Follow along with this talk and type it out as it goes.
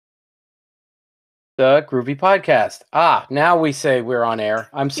The Groovy Podcast. Now we say we're on air.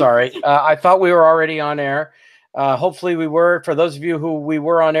 I'm sorry. I thought we were already on air. Hopefully we were. For those of you who we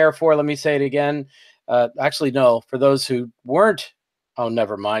were on air for, let me say it again. Actually, no. For those who weren't, oh,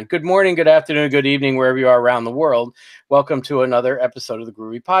 never mind. Good morning, good afternoon, good evening, wherever you are around the world. Welcome to another episode of the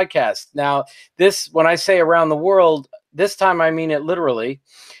Groovy Podcast. Now, when I say around the world, this time I mean it literally.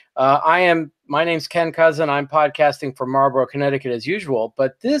 My name's Ken Cousin. I'm podcasting from Marlborough, Connecticut as usual,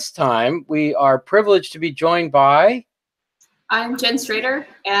 but this time we are privileged to be joined by... I'm Jen Strader,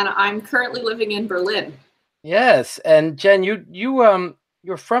 and I'm currently living in Berlin. Yes, and Jen,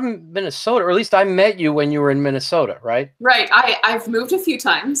 you're from Minnesota, or at least I met you when you were in Minnesota, right? Right. I've moved a few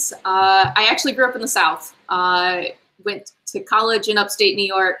times. I actually grew up in the South. Went to college in upstate New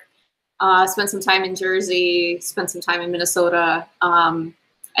York, spent some time in Jersey, spent some time in Minnesota.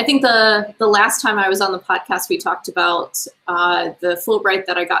 I think the last time I was on the podcast, we talked about the Fulbright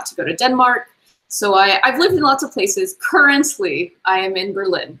that I got to go to Denmark. So I've lived in lots of places. Currently, I am in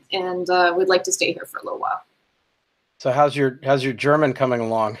Berlin and would like to stay here for a little while. So how's your German coming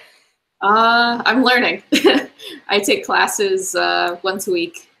along? I'm learning. I take classes once a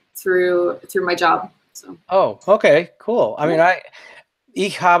week through my job. So. Oh, okay, cool. I mean,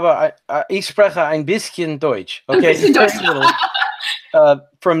 ich spreche ein bisschen Deutsch. Okay.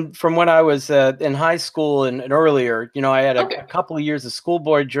 From when I was in high school and earlier, I had a couple of years of school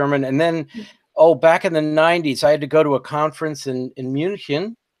board German, and then back in the 90s, I had to go to a conference in Munich,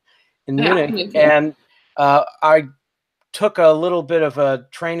 and I took a little bit of a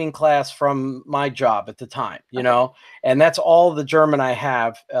training class from my job at the time, and that's all the German I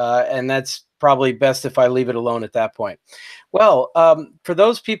have, and that's probably best if I leave it alone at that point. Well, for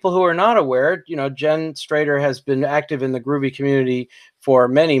those people who are not aware, Jen Strader has been active in the Groovy community for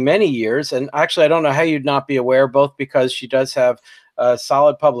many, many years. And actually, I don't know how you'd not be aware, both because she does have a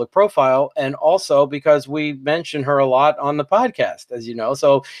solid public profile and also because we mention her a lot on the podcast, as you know.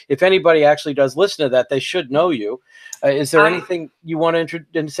 So if anybody actually does listen to that, they should know you. Is there anything you want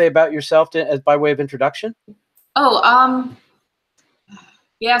to say about yourself by way of introduction?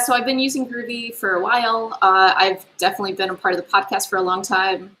 Yeah, so I've been using Groovy for a while. I've definitely been a part of the podcast for a long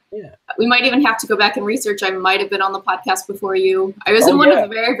time. Yeah. We might even have to go back and research. I might have been on the podcast before you. I was in one of the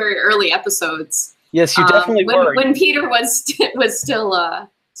very, very early episodes. Yes, you definitely were. When Peter was still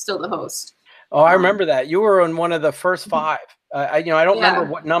the host. Oh, I remember that. You were in one of the first 5. I don't remember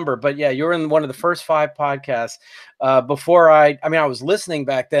what number, but yeah, you were in one of the first 5 podcasts. Before I was listening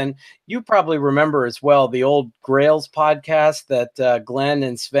back then. You probably remember as well the old Grails podcast that Glenn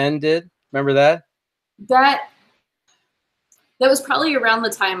and Sven did. Remember that? That was probably around the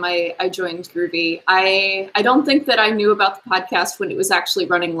time I joined Groovy. I don't think that I knew about the podcast when it was actually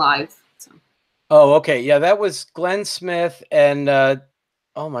running live. So. Oh, okay. Yeah, that was Glenn Smith and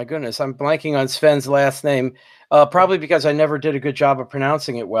oh my goodness, I'm blanking on Sven's last name. Probably because I never did a good job of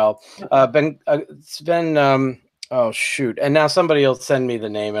pronouncing it well. Sven. Oh shoot! And now somebody will send me the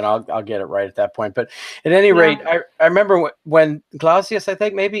name, and I'll get it right at that point. But at any rate, I remember when Clausius, I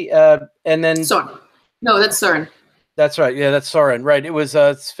think maybe, and then Soren. No, that's Soren. That's right. Yeah, that's Soren. Right. It was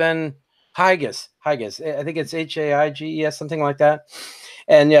Sven Haiges. I think it's Haiges, something like that.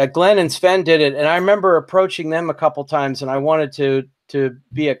 And yeah, Glenn and Sven did it, and I remember approaching them a couple times, and I wanted to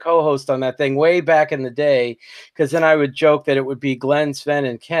be a co-host on that thing way back in the day, because then I would joke that it would be Glenn, Sven,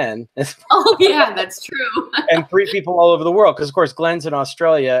 and Ken. Oh yeah, that's true. And 3 people all over the world, because of course Glenn's in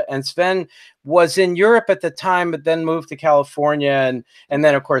Australia and Sven was in Europe at the time, but then moved to California, and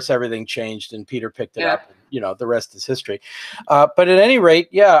then of course everything changed and Peter picked it up. The rest is history. But at any rate,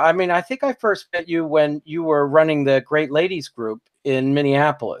 I think I first met you when you were running the Great Ladies group in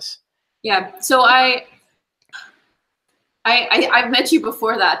Minneapolis. Yeah, so I've met you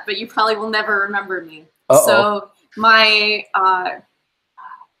before that, but you probably will never remember me. So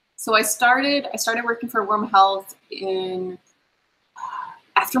so I started working for Warm Health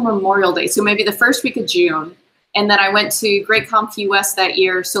after Memorial Day, so maybe the first week of June, and then I went to Great Conf US that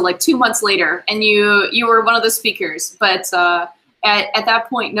year, so like 2 months later, and you were one of the speakers, but at that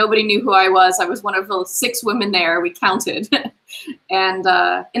point nobody knew who I was. I was one of the 6 women there. We counted, and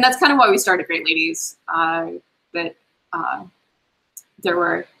that's kind of why we started Great Ladies. There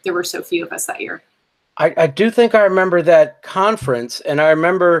were so few of us that year. I do think I remember that conference, and I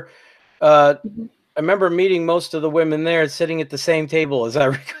remember meeting most of the women there sitting at the same table, as I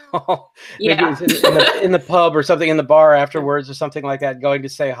recall. Yeah. Maybe it was in the pub or something, in the bar afterwards or something like that, going to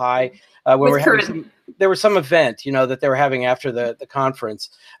say hi. There was some event, that they were having after the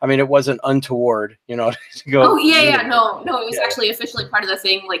conference. I mean, it wasn't untoward, to go. Oh yeah, no, it was actually officially part of the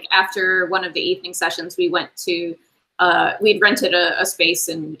thing. Like after one of the evening sessions, we went to we'd rented a space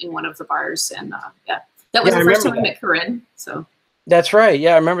in one of the bars, and yeah, that was the first time I met Corinne. So that's right.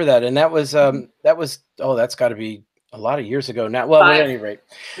 Yeah, I remember that, and that was oh, that's got to be a lot of years ago now. Well, 5. at any rate,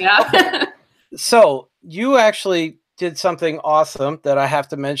 yeah. Okay. So you actually did something awesome that I have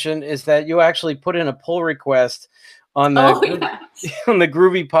to mention, is that you actually put in a pull request on the on the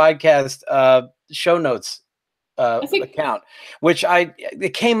Groovy Podcast show notes account, which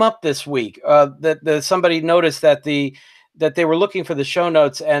it came up this week. That somebody noticed that they were looking for the show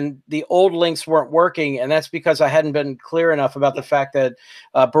notes and the old links weren't working, and that's because I hadn't been clear enough about the fact that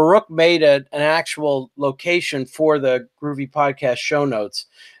Baruch made an actual location for the Groovy Podcast show notes,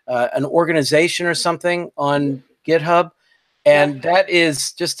 an organization or something on GitHub, and that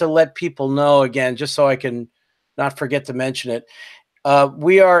is, just to let people know again, just so I can not forget to mention it.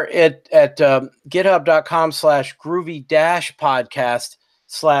 We are at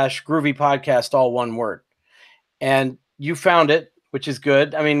github.com/groovy-podcast/groovy podcast, all one word. And you found it, which is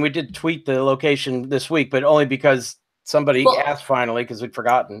good. I mean, we did tweet the location this week, but only because somebody asked finally, because we'd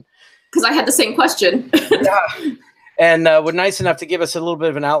forgotten. Because I had the same question. Yeah. And were nice enough to give us a little bit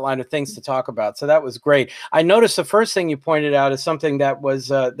of an outline of things to talk about. So that was great. I noticed the first thing you pointed out is something that was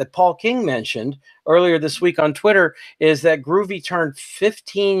that Paul King mentioned earlier this week on Twitter, is that Groovy turned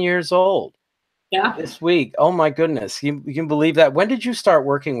 15 years old. Yeah. This week. Oh my goodness. You can believe that. When did you start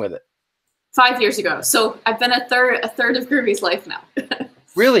working with it? 5 years ago. So I've been a third of Groovy's life now.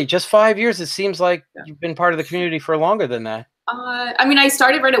 Really? Just 5 years? It seems like you've been part of the community for longer than that. I mean, I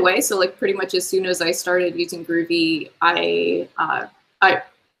started right away. So like pretty much as soon as I started using Groovy, I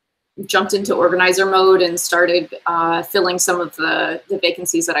jumped into organizer mode and started filling some of the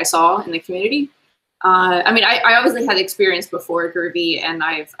vacancies that I saw in the community. I mean, I obviously had experience before Groovy, and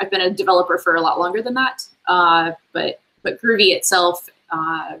I've been a developer for a lot longer than that. But Groovy itself,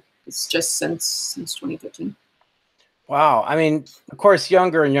 it's just since 2015. Wow. I mean, of course,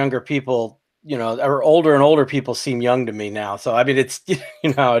 younger and younger people, or older and older people seem young to me now. So, I mean, it's,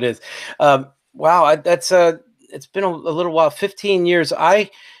 how it is. Wow. That's it's been a little while, 15 years. I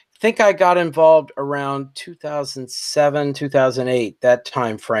think I got involved around 2007, 2008, that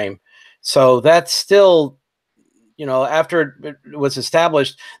time frame. So that's still, after it was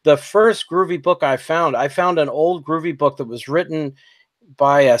established, the first Groovy book I found an old Groovy book that was written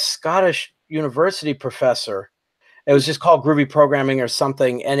by a Scottish university professor. It was just called Groovy Programming or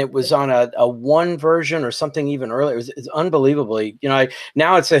something, and it was on a 1 version or something even earlier. It's unbelievably,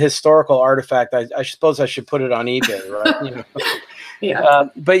 now it's a historical artifact. I suppose I should put it on eBay, right? Yeah.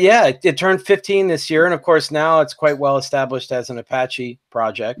 But yeah, it turned 15 this year, and of course now it's quite well established as an Apache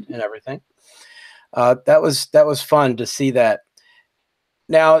project and everything. That was fun to see that.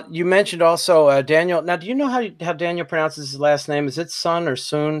 Now, you mentioned also Daniel. Now, do you know how Daniel pronounces his last name? Is it Sun or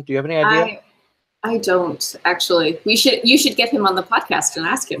Soon? Do you have any idea? I don't, actually. You should get him on the podcast and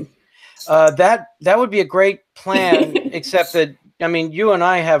ask him. That would be a great plan, except that, I mean, you and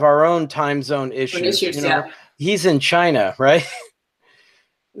I have our own time zone issues. Yeah. He's in China, right?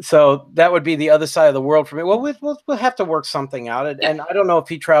 So that would be the other side of the world for me. Well, we'll have to work something out. And I don't know if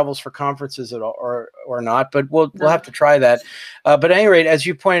he travels for conferences at all or not, but we'll have to try that. But at any rate, as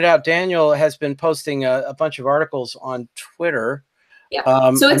you pointed out, Daniel has been posting a bunch of articles on Twitter.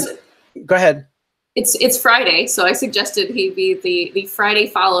 Yeah. So go ahead. It's Friday, so I suggested he be the Friday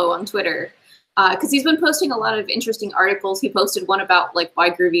follow on Twitter, because he's been posting a lot of interesting articles. He posted one about like why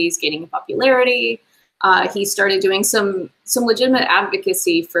Groovy is gaining popularity. He started doing some legitimate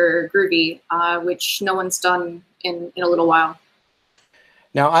advocacy for Groovy, which no one's done in a little while.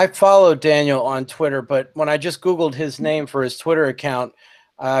 Now, I followed Daniel on Twitter, but when I just Googled his name for his Twitter account,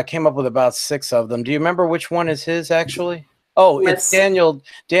 I came up with about 6 of them. Do you remember which one is his actually? Oh, it's Daniel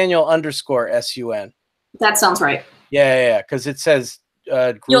 _SUN. That sounds right. Yeah, because it says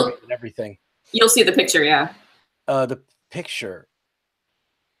Groovy and everything. You'll see the picture, yeah. The picture.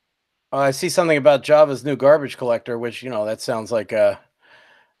 I see something about Java's new garbage collector, which, that sounds like a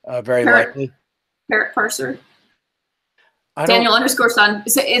very likely. Parrot parser. Daniel _Sun.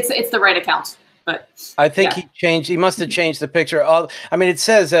 It's the right account. But I think he must have changed the picture. I mean, it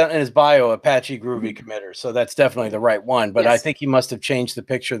says in his bio, Apache Groovy committer, so that's definitely the right one. But I think he must have changed the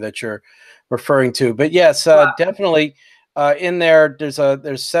picture that you're referring to. But yes, definitely in there.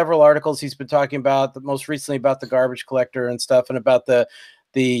 There's several articles he's been talking about. Most recently about the garbage collector and stuff, and about the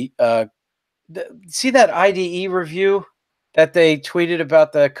see that IDE review that they tweeted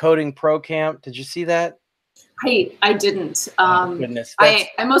about the Coding Pro Camp. Did you see that? I didn't. Goodness, I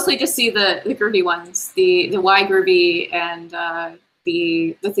mostly just see the Groovy ones, the why Groovy, and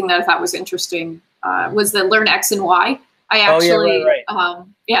the thing that I thought was interesting was the learn X and Y. I Oh yeah, actually, right.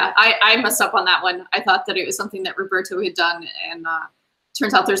 yeah, I messed up on that one. I thought that it was something that Roberto had done, and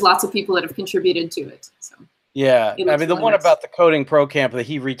turns out there's lots of people that have contributed to it. So Yeah, it I looks mean the really one nice. about the coding pro camp that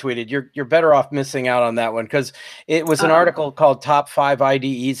he retweeted, you're better off missing out on that one because it was an Uh, article called "Top 5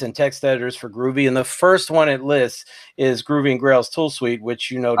 IDEs and Text Editors for Groovy," and the first one it lists is Groovy and Grails Tool Suite,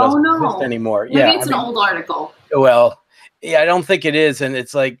 which oh doesn't exist no, anymore. maybe Yeah, I it's an mean, old article. well, yeah, I don't think it is, and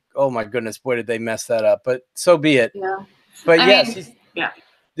it's like, oh my goodness, boy, did they mess that up? But so be it. Yeah, But I yes, mean, yeah.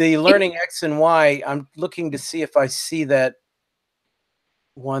 the It, learning X and Y. I'm looking to see if I see that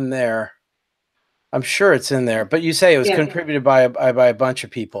one there. I'm sure it's in there, but you say it was yeah. contributed by a bunch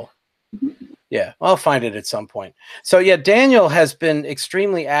of people. Yeah, I'll find it at some point. So yeah, Daniel has been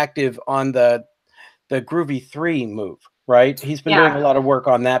extremely active on the Groovy 3 move, right? He's been doing a Yeah. lot of work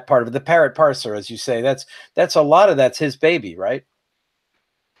on that part of it. The Parrot Parser, as you say, that's a lot of that's his baby, right?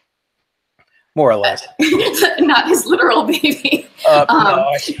 More or less. Not his literal baby.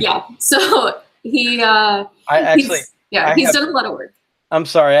 No, Yeah. So he I actually, he's done a lot of work. I'm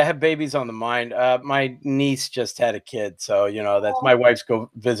sorry, I have babies on the mind. My niece just had a kid, so you know that's my wife's go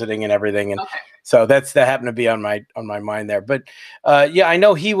visiting and everything, and Okay. so that happened to be on my mind there. But yeah, I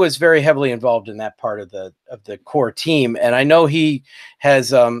know he was very heavily involved in that part of the core team, and I know he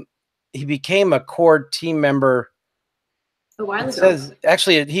has he became a core team member A while ago. says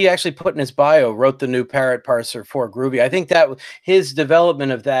actually he actually put in his bio, wrote the new Parrot Parser for Groovy. I think that his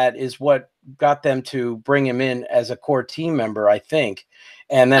development of that is what got them to bring him in as a core team member, I think.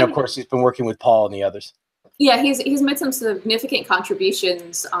 And then of course he's been working with Paul and the others. Yeah, he's made some significant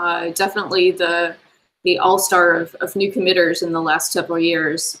contributions. Definitely the all-star of new committers in the last several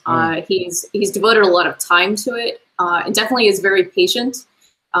years. He's devoted a lot of time to it, and definitely is very patient.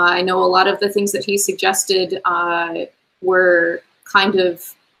 I know a lot of the things that he suggested were kind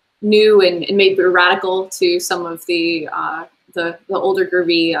of new and maybe radical to some of the older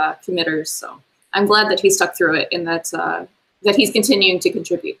Groovy committers. So I'm glad that he stuck through it and that he's continuing to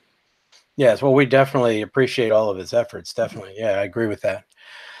contribute. Yes, well, we definitely appreciate all of his efforts. Definitely, yeah, I agree with that.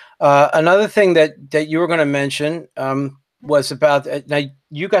 Another thing that you were going to mention was about now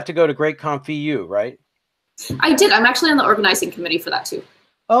you got to go to GreatConf EU, right? I did. I'm actually on the organizing committee for that too.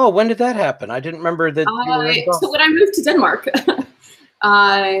 Oh, when did that happen? I didn't remember that you were involved. So when I moved to Denmark,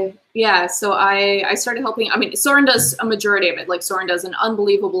 yeah, so I started helping. I mean, Soren does a majority of it. Like Soren does an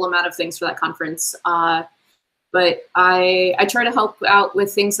unbelievable amount of things for that conference. But I try to help out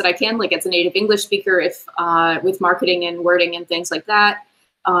with things that I can, like as a native English speaker, if with marketing and wording and things like that.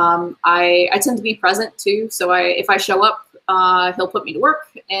 I tend to be present too. So if I show up, he'll put me to work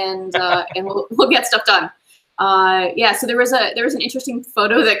and we'll get stuff done. Yeah, so there was an interesting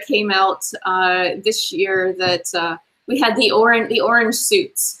photo that came out this year that we had the orange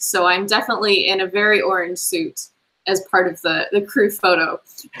suits. So I'm definitely in a very orange suit as part of the crew photo.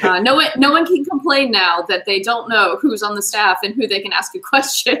 No one can complain now that they don't know who's on the staff and who they can ask a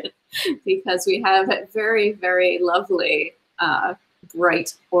question because we have very, very lovely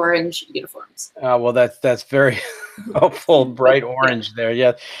bright orange uniforms. Well, that's very helpful, bright orange there.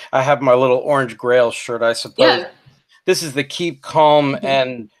 Yeah, I have my little orange Grails shirt, I suppose. Yeah. This is the Keep Calm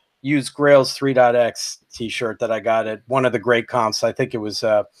and Use Grails 3.x t-shirt that I got at one of the GreatConfs. I think it was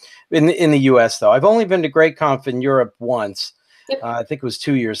in the US though. I've only been to GreatConf in Europe once. Yep. I think it was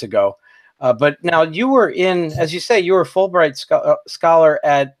 2 years ago. But now you were in, as you say, you were a Fulbright scholar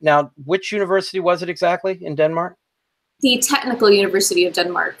at, now which university was it exactly in Denmark? The Technical University of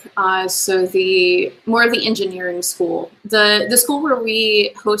Denmark, so more of the engineering school. The school where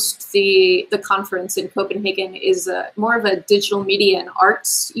we host the conference in Copenhagen is more of a digital media and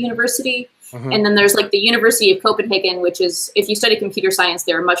arts university. Mm-hmm. And then there's like the University of Copenhagen, which is, if you study computer science,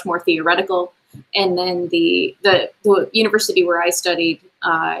 they're much more theoretical. And then the university where I studied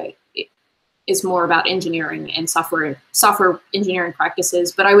is more about engineering and software engineering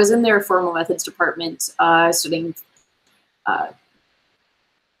practices. But I was in their formal methods department studying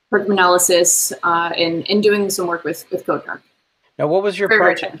program analysis and doing some work with CodeNark. Now, what was your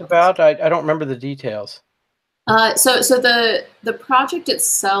project about? I don't remember the details. So the project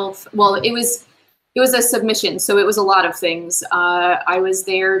itself, well, it was a submission, so it was a lot of things. I was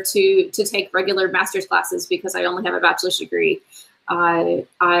there to take regular master's classes because I only have a bachelor's degree. But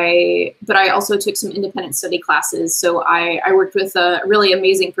I also took some independent study classes. So I worked with a really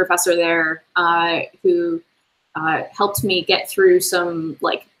amazing professor there who helped me get through some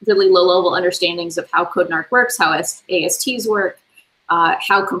like really low-level understandings of how CodeNark works, how ASTs work,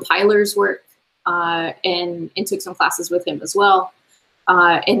 how compilers work, and took some classes with him as well.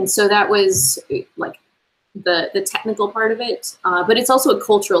 And so that was like the technical part of it, but it's also a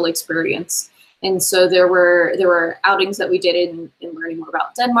cultural experience. And so there were outings that we did in learning more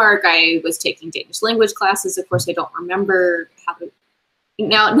about Denmark. I was taking Danish language classes. Of course, I don't remember how to,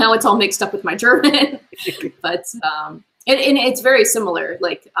 now it's all mixed up with my German, but and it's very similar.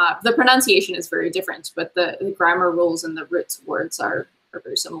 Like the pronunciation is very different, but the grammar rules and the roots of words are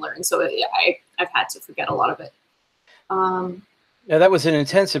very similar. And so I've had to forget a lot of it. Yeah, that was an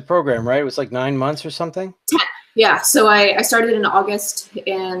intensive program, right? It was like 9 months or something? 10. Yeah, so I started in August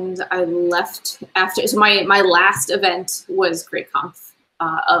and I left after. So my last event was GreatConf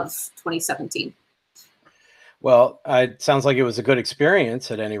of 2017. Well, it sounds like it was a good experience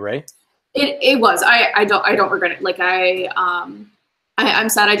at any rate. It was. I don't regret it. Like I'm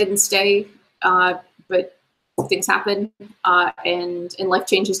sad I didn't stay, but things happen, and life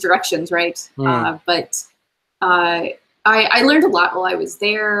changes directions, right? But I learned a lot while I was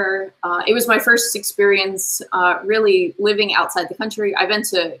there. It was my first experience really living outside the country. I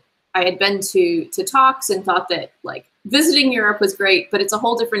had been to talks and thought that like visiting Europe was great, but it's a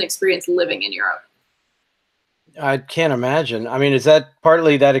whole different experience living in Europe. I can't imagine. I mean, is that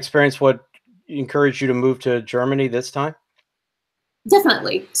partly that experience what encouraged you to move to Germany this time?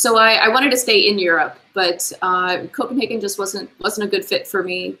 Definitely. So I wanted to stay in Europe, but Copenhagen just wasn't a good fit for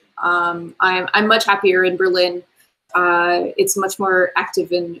me. I'm much happier in Berlin. It's a much more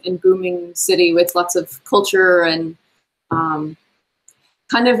active and booming city with lots of culture and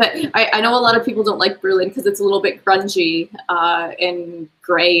kind of. I know a lot of people don't like Berlin because it's a little bit grungy and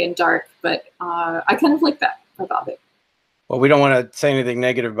gray and dark, but I kind of like that about it. Well, we don't want to say anything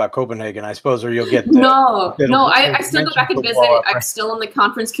negative about Copenhagen, I suppose, or you'll get no. I still go back and visit. I'm still in the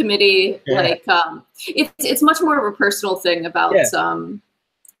conference committee. Yeah. Like it's much more of a personal thing about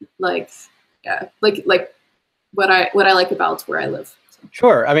like what I like about where I live.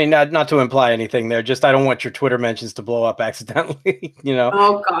 Sure. I mean, not to imply anything there. Just I don't want your Twitter mentions to blow up accidentally. You know.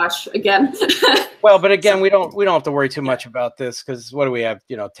 Oh gosh, again. Well, but again, we don't have to worry too much about this because what do we have?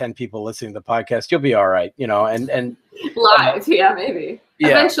 10 people listening to the podcast. You'll be all right. And live, yeah, maybe. Yeah.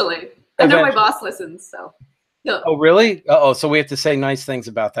 Eventually. I know my boss listens, so. Oh, really? Oh, so we have to say nice things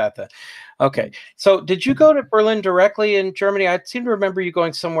about that then. Okay. So did you go to Berlin directly in Germany? I seem to remember you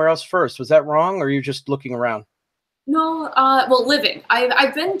going somewhere else first. Was that wrong, or are you just looking around? No, well, living.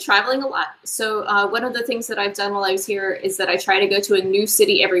 I've been traveling a lot. So one of the things that I've done while I was here is that I try to go to a new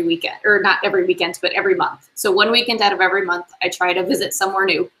city every weekend, or not every weekend, but every month. So one weekend out of every month, I try to visit somewhere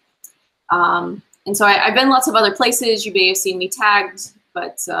new. And so I've been lots of other places. You may have seen me tagged,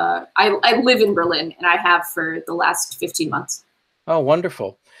 but I live in Berlin, and I have for the last 15 months. Oh,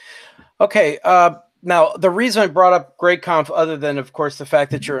 wonderful. Okay. Now, the reason I brought up GreatConf, other than, of course, the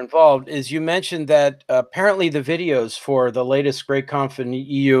fact that you're involved, is you mentioned that apparently the videos for the latest GreatConf in the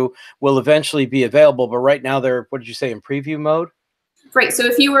EU will eventually be available, but right now they're, what did you say, in preview mode? Right. So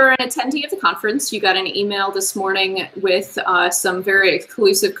if you were an attendee of the conference, you got an email this morning with some very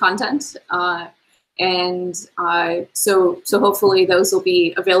exclusive content. So hopefully those will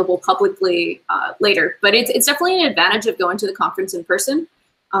be available publicly later. But it's definitely an advantage of going to the conference in person.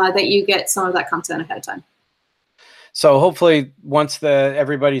 That you get some of that content ahead of time. So hopefully once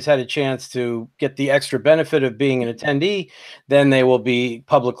everybody's had a chance to get the extra benefit of being an attendee, then they will be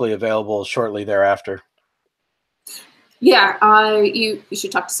publicly available shortly thereafter. Yeah, you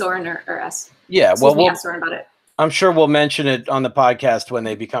should talk to Soren or us. Yeah, we'll ask Soren about it. I'm sure we'll mention it on the podcast when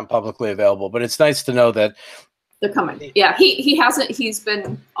they become publicly available, but it's nice to know that they're coming. Yeah, he hasn't. He's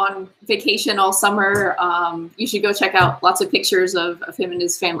been on vacation all summer. You should go check out lots of pictures of him and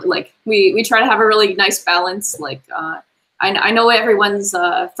his family. Like we try to have a really nice balance. Like I know everyone's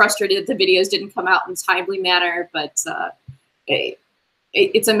frustrated that the videos didn't come out in a timely manner, but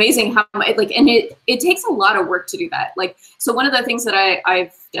it's amazing how and it takes a lot of work to do that. Like so, one of the things that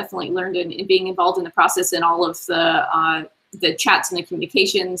I've definitely learned in being involved in the process and all of the chats and the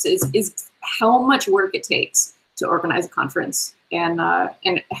communications is how much work it takes to organize a conference and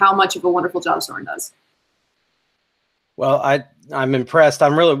how much of a wonderful job Soren does. Well, I'm impressed.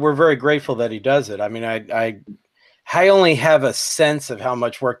 We're very grateful that he does it. I mean, I only have a sense of how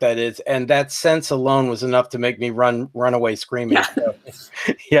much work that is, and that sense alone was enough to make me run away screaming. Yeah. So,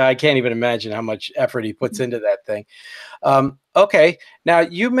 yeah, I can't even imagine how much effort he puts into that thing. Okay, now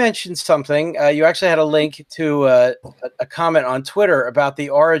you mentioned something. You actually had a link to a comment on Twitter about the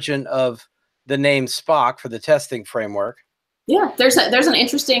origin of the name Spock for the testing framework. Yeah, there's an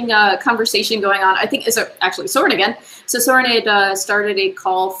interesting conversation going on. I think it's actually Soren again. So Soren had started a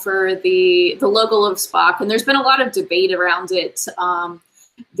call for the logo of Spock, and there's been a lot of debate around it.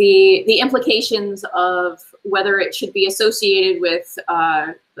 The implications of whether it should be associated with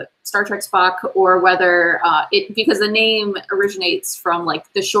the Star Trek Spock, or whether because the name originates from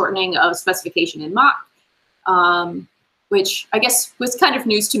like the shortening of specification in Mach, which I guess was kind of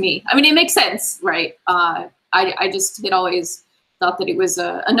news to me. I mean, it makes sense, right? I just had always thought that it was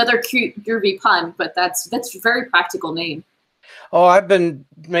another cute, groovy pun, but that's a very practical name. Oh, I've been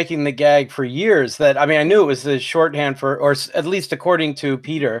making the gag for years that, I mean, I knew it was the shorthand for, or at least according to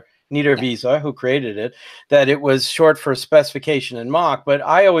Peter Niederwiese, who created it, that it was short for specification in Mach. But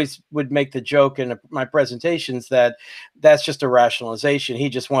I always would make the joke in my presentations that that's just a rationalization. He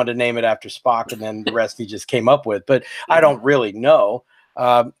just wanted to name it after Spock, and then the rest he just came up with. But I don't really know.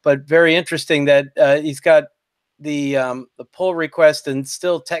 But very interesting that he's got the pull request and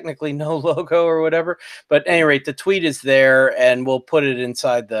still technically no logo or whatever. But at any rate, the tweet is there, and we'll put it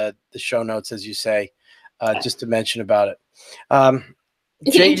inside the show notes, as you say, just to mention about it.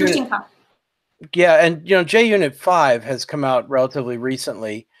 It's an interesting topic. Yeah, and you know, JUnit 5 has come out relatively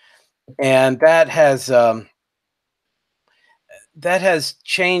recently, and that has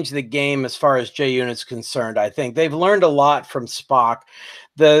changed the game as far as JUnit's concerned. I think they've learned a lot from Spock.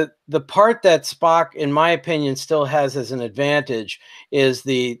 The part that Spock, in my opinion, still has as an advantage is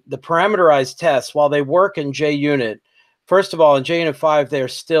the parameterized tests. While they work in JUnit, first of all, in JUnit 5, they're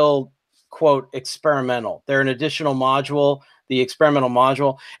still, quote, experimental. They're an additional module, the experimental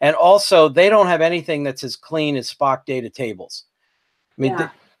module. And also, they don't have anything that's as clean as Spock data tables. I mean,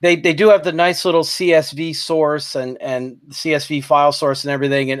 they do have the nice little CSV source and CSV file source and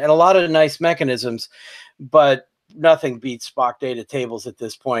everything, and a lot of nice mechanisms, but nothing beats Spock data tables at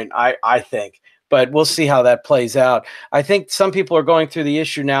this point, I think. But we'll see how that plays out. I think some people are going through the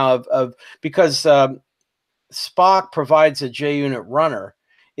issue now of because Spock provides a JUnit runner.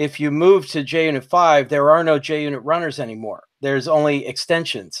 If you move to JUnit 5, there are no JUnit runners anymore. There's only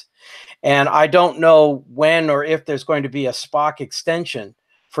extensions. And I don't know when or if there's going to be a Spock extension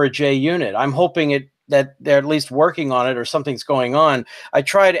for JUnit. I'm hoping that they're at least working on it, or something's going on. I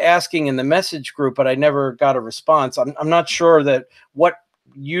tried asking in the message group, but I never got a response. I'm not sure that what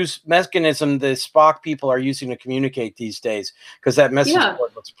mechanism the Spock people are using to communicate these days, because that message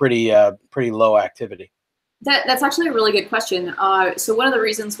board looks pretty low activity. That's actually a really good question. So one of the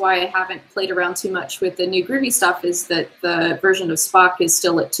reasons why I haven't played around too much with the new Groovy stuff is that the version of Spock is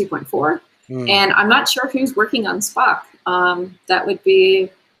still at 2.4, and I'm not sure who's working on Spock. That would be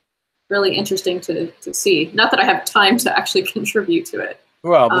really interesting to see. Not that I have time to actually contribute to it.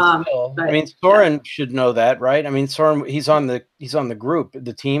 Well, but still, I mean, Soren should know that, right? I mean, Soren, he's on the group,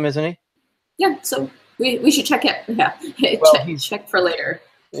 the team, isn't he? Yeah, so we should check it. Yeah, well, check for later.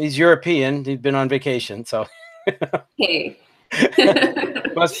 He's European. He's been on vacation, so. Hey.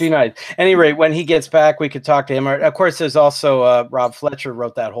 Must be nice. Any rate, when he gets back, we could talk to him. Of course, there's also Rob Fletcher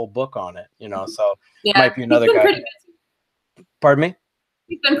wrote that whole book on it, you know, so might be another guy. Pardon me?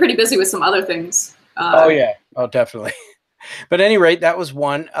 He's been pretty busy with some other things. Oh, yeah. Oh, definitely. But at any rate, that was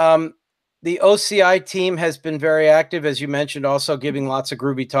one. The OCI team has been very active, as you mentioned, also giving lots of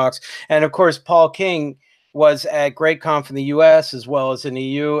Groovy talks. And, of course, Paul King was at GreatConf in the U.S. as well as in the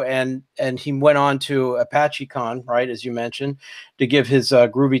EU, and he went on to ApacheCon, right, as you mentioned, to give his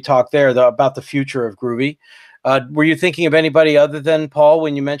Groovy talk there about the future of Groovy. Were you thinking of anybody other than Paul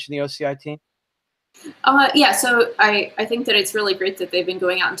when you mentioned the OCI team? Yeah, so I think that it's really great that they've been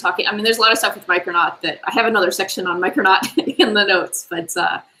going out and talking. I mean, there's a lot of stuff with Micronaut that I have another section on Micronaut in the notes, but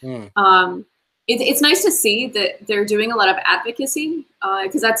it's nice to see that they're doing a lot of advocacy,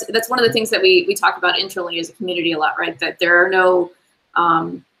 because that's one of the things that we talk about internally as a community a lot, right? That there are no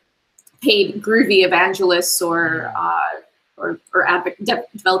paid Groovy evangelists or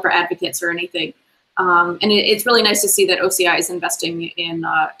developer advocates or anything, and it's really nice to see that OCI is investing in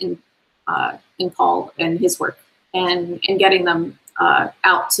Paul and his work and getting them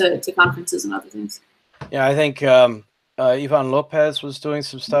out to conferences and other things. Yeah, I think Ivan Lopez was doing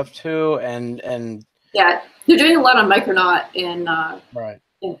some stuff too, and yeah, they're doing a lot on Micronaut and right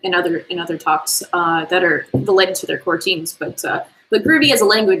in other talks that are related to their core teams. But Groovy as a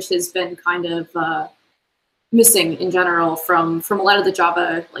language has been kind of missing in general from a lot of the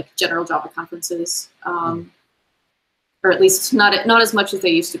Java, like general Java conferences. Or at least not as much as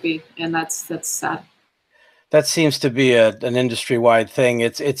they used to be, and that's sad. That seems to be an industry-wide thing.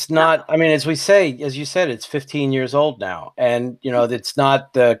 It's not. I mean, as you said, it's 15 years old now, and you know, it's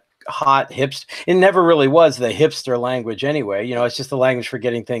not the hot hipster. It never really was the hipster language anyway. You know, it's just a language for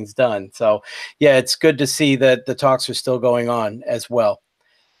getting things done. So, yeah, it's good to see that the talks are still going on as well.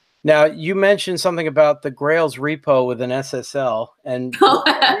 Now, you mentioned something about the Grails repo with an SSL, and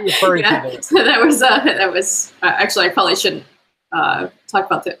that was actually, I probably shouldn't talk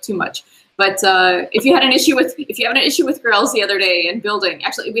about that too much, But if you have an issue with Grails the other day in building,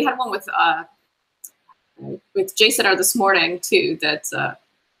 actually we had one with JCenter this morning too. That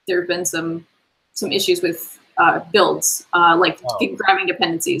there have been some issues with builds, like grabbing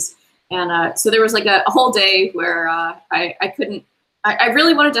dependencies, and so there was like a whole day where I couldn't. I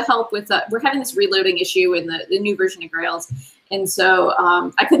really wanted to help with. We're having this reloading issue in the new version of Grails, and so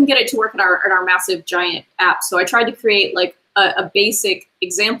I couldn't get it to work in our massive giant app. So I tried to create like a basic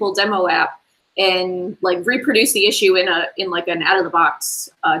example demo app and like reproduce the issue in like an out of the box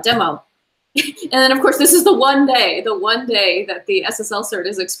demo. And then of course this is the one day that the SSL cert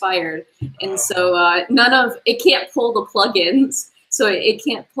is expired, and so it can't pull the plugins. So it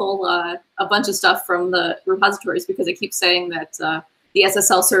can't pull a bunch of stuff from the repositories because it keeps saying that the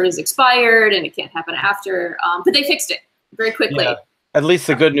SSL cert is expired and it can't happen after. But they fixed it very quickly. Yeah. At least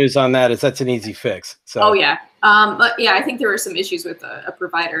the good news on that is that's an easy fix. So. Oh yeah, but yeah, I think there were some issues with a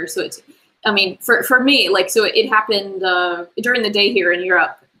provider. So it's, I mean, for me, like, so it happened during the day here in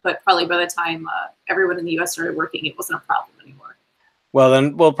Europe, but probably by the time everyone in the US started working, it wasn't a problem anymore. Well,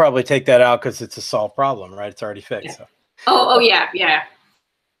 then we'll probably take that out because it's a solved problem, right? It's already fixed. Yeah. So. Oh yeah.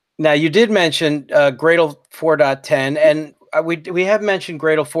 Now you did mention Gradle 4.10, and we have mentioned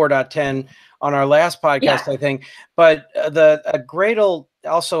Gradle 4.10 on our last podcast, I think. But the Gradle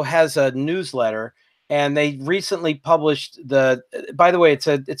also has a newsletter, and they recently published the. By the way, it's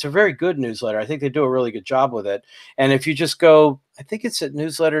a very good newsletter. I think they do a really good job with it. And if you just go, I think it's at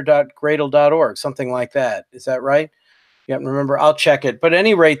newsletter.gradle.org, something like that. Is that right? Yeah, remember, I'll check it. But at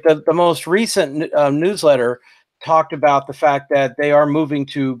any rate, the most recent newsletter talked about the fact that they are moving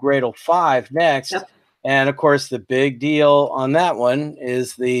to Gradle 5 next. Yep. And of course, the big deal on that one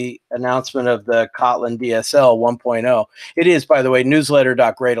is the announcement of the Kotlin DSL 1.0. It is, by the way,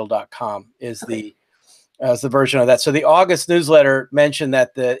 newsletter.gradle.com is the version of that. So the August newsletter mentioned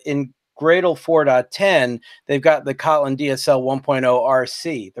that in Gradle 4.10, they've got the Kotlin DSL 1.0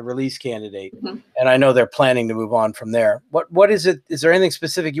 RC, the release candidate. Mm-hmm. And I know they're planning to move on from there. What is it? Is there anything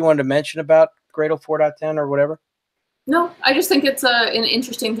specific you wanted to mention about Gradle 4.10 or whatever? No, I just think it's an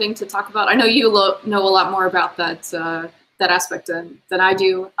interesting thing to talk about. I know you know a lot more about that aspect than I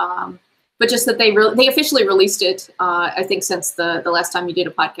do, but just that they officially released it, I think, since the last time you did a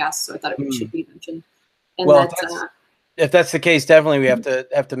podcast. So I thought it should be mentioned. And well, if that's the case, definitely we have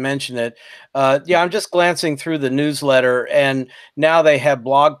to mention it. Yeah, I'm just glancing through the newsletter, and now they have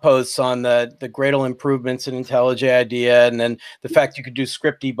blog posts on the Gradle improvements in IntelliJ IDEA, and then the fact you could do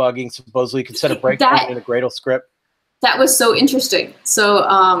script debugging. Supposedly, you could set a breakpoint in a Gradle script. That was so interesting. So,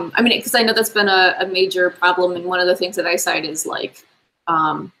 I mean, because I know that's been a major problem, and one of the things that I cite is like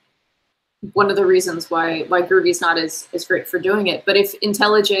one of the reasons why Groovy is not as great for doing it. But if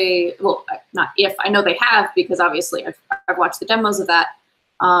IntelliJ, well, not if, I know they have, because obviously I've watched the demos of that.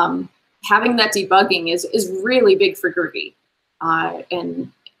 Having that debugging is really big for Groovy,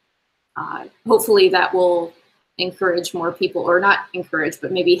 and hopefully that will encourage more people, or not encourage,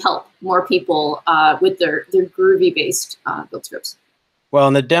 but maybe help more people with their Groovy-based build scripts. Well,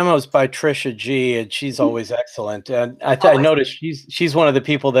 and the demo's by Trisha G, and she's always excellent. And I noticed she's one of the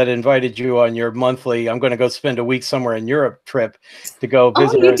people that invited you on your monthly, I'm going to go spend a week somewhere in Europe trip to go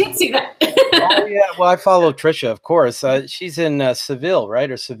visit her. Oh, you did see that. Oh, yeah. Well, I follow Trisha, of course. She's in Seville, right?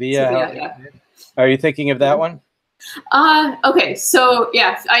 Or Sevilla. Yeah. Are you thinking of that one? Okay, so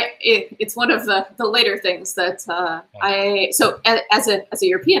yeah, it's one of the later things that so as a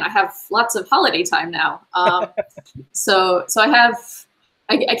European, I have lots of holiday time now. So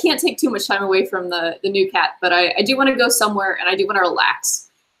I can't take too much time away from the new cat, but I do want to go somewhere, and I do want to relax.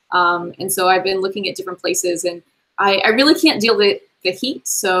 And so I've been looking at different places, and I really can't deal with the heat,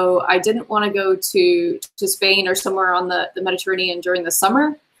 so I didn't want to go to Spain or somewhere on the Mediterranean during the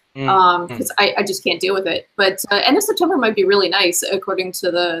summer. Because I just can't deal with it. But end of September might be really nice, according to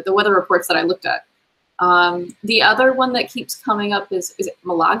the weather reports that I looked at. The other one that keeps coming up is it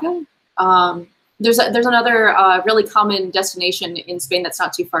Malaga? There's another really common destination in Spain that's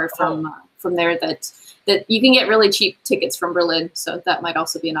not too far from there that you can get really cheap tickets from Berlin. So that might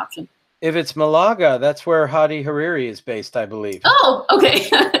also be an option. If it's Malaga, that's where Hadi Hariri is based, I believe. Oh, okay.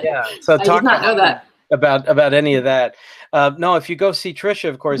 Yeah. So I did not know that. About any of that. No, if you go see Trisha,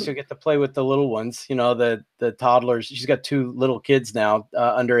 of course, you'll get to play with the little ones, you know, the toddlers. She's got 2 little kids now,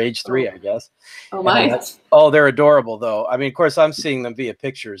 under age 3, I guess. Oh, my. They're adorable, though. I mean, of course, I'm seeing them via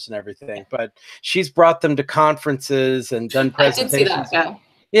pictures and everything, but she's brought them to conferences and done presentations. I did see that,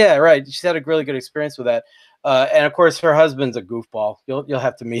 yeah, right. She's had a really good experience with that. And, of course, her husband's a goofball. You'll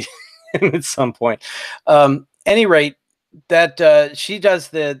have to meet him at some point. Any rate, that she does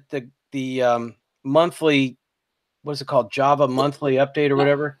the monthly, what is it called? Java monthly update or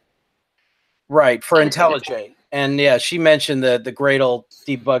whatever. Right, for IntelliJ. And yeah, she mentioned the Gradle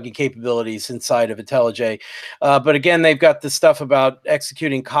debugging capabilities inside of IntelliJ. But again, they've got the stuff about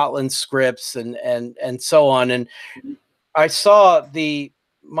executing Kotlin scripts and so on. And I saw the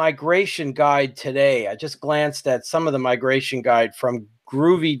migration guide today. I just glanced at some of the migration guide from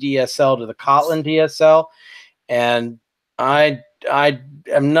Groovy DSL to the Kotlin DSL, and I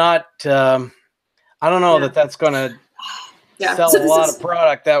am not. I don't know that that's going to sell a lot of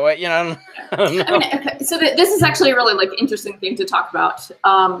product that way. You know, I don't know. I mean, okay, so this is actually a really like interesting thing to talk about.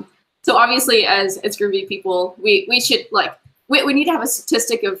 So obviously, as Groovy people, we should like we need to have a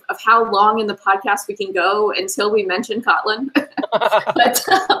statistic of how long in the podcast we can go until we mention Kotlin. But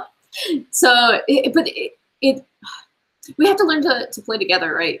we have to learn to play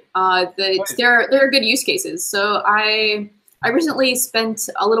together, right? There are good use cases. So I recently spent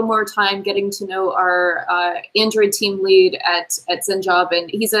a little more time getting to know our Android team lead at ZenJob, and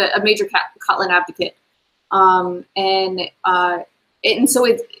he's a major Kotlin advocate. And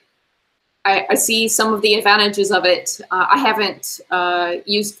so I see some of the advantages of it. I haven't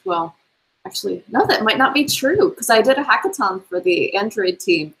used, well, actually, no, that might not be true because I did a hackathon for the Android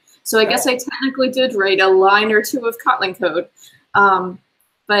team. So I guess I technically did write a line or two of Kotlin code.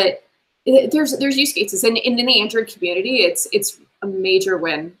 But there's use cases, and in the Android community, it's a major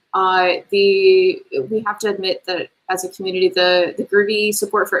win. We have to admit that as a community, the Groovy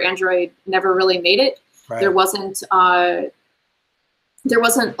support for Android never really made it. Right. There wasn't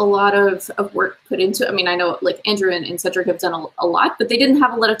a lot of work put into it. I mean, I know like Andrew and Cedric have done a lot, but they didn't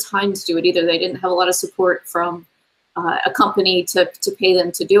have a lot of time to do it either. They didn't have a lot of support from a company to pay them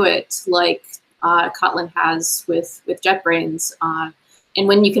to do it, like Kotlin has with JetBrains. And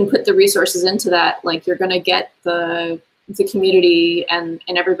when you can put the resources into that, like you're going to get the community and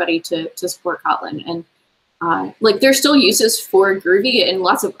everybody to support Kotlin. And like there's still uses for Groovy in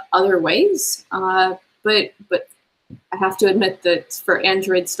lots of other ways, but I have to admit that for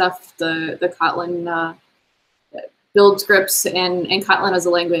Android stuff, the Kotlin build scripts and Kotlin as a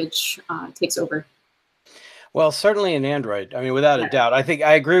language takes over. Well, certainly in Android. I mean, without a doubt. I think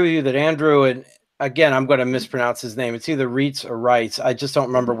I agree with you that Andrew, and again, I'm going to mispronounce his name. It's either Reitz or Reitz. I just don't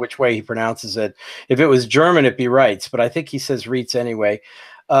remember which way he pronounces it. If it was German, it'd be Reitz, but I think he says Reitz anyway.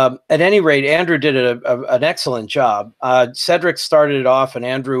 At any rate, Andrew did an excellent job. Cedric started it off, and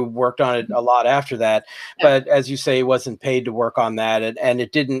Andrew worked on it a lot after that. But as you say, he wasn't paid to work on that, and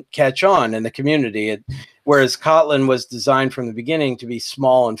it didn't catch on in the community. Whereas Kotlin was designed from the beginning to be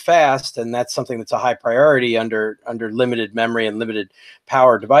small and fast, and that's something that's a high priority under limited memory and limited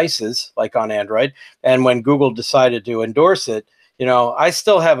power devices, like on Android. And when Google decided to endorse it, you know, I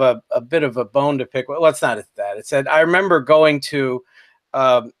still have a bit of a bone to pick. Well, it's not that. It said I remember going to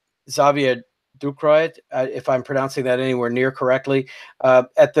Xavier Ducroix, if I'm pronouncing that anywhere near correctly,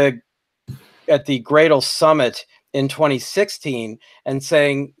 at the Gradle Summit in 2016 and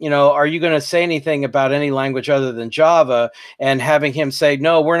saying, you know, are you going to say anything about any language other than Java? And having him say,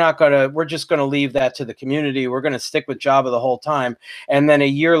 no, we're just going to leave that to the community. We're going to stick with Java the whole time. And then a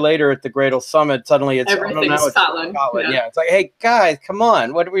year later at the Gradle Summit, suddenly it's Kotlin. Yeah, it's like, hey guys, come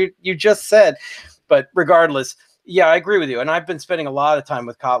on, you just said. But regardless, yeah, I agree with you. And I've been spending a lot of time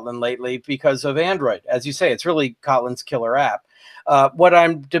with Kotlin lately because of Android. As you say, it's really Kotlin's killer app. What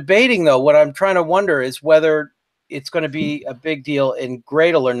I'm debating, though, what I'm trying to wonder is whether it's going to be a big deal in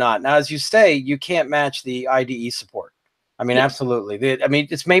Gradle or not. Now, as you say, you can't match the IDE support. I mean, absolutely. I mean,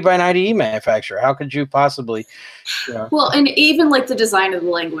 it's made by an IDE manufacturer. How could you possibly? You know? Well, and even like the design of the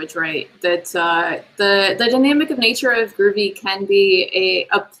language, right? That the dynamic of nature of Groovy can be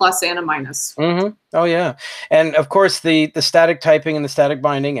a plus and a minus. Mm-hmm. Oh yeah, and of course the static typing and the static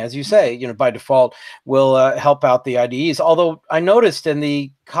binding, as you say, you know, by default will help out the IDEs. Although I noticed in the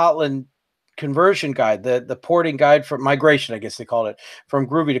Kotlin conversion guide, the porting guide for migration, I guess they called it, from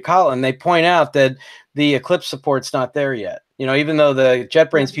Groovy to Kotlin, they point out that the Eclipse support's not there yet. You know, even though the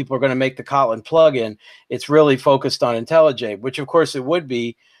JetBrains people are going to make the Kotlin plugin, it's really focused on IntelliJ, which of course it would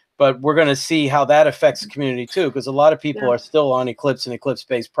be, but we're going to see how that affects the community too, because a lot of people are still on Eclipse and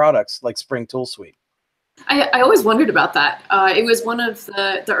Eclipse-based products like Spring Tool Suite. I always wondered about that. It was one of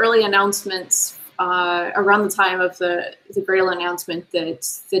the early announcements around the time of the Gradle announcement that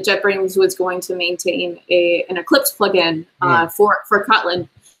JetBrains was going to maintain an Eclipse plugin for Kotlin,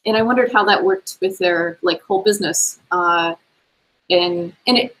 and I wondered how that worked with their like whole business. And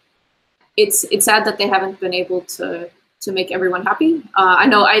it's sad that they haven't been able to make everyone happy. I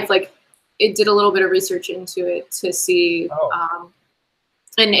know it did a little bit of research into it to see,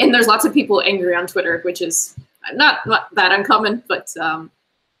 and there's lots of people angry on Twitter, which is not that uncommon, but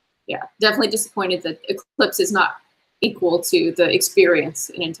yeah, definitely disappointed that Eclipse is not equal to the experience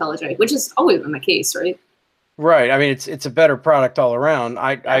in IntelliJ, which has always been the case, right? Right. I mean, it's a better product all around.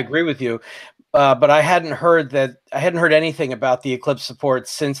 I agree with you. But I hadn't heard anything about the Eclipse support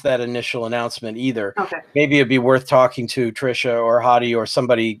since that initial announcement either. Okay. Maybe it'd be worth talking to Trisha or Hadi or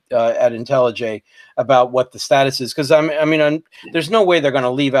somebody at IntelliJ about what the status is, because there's no way they're going to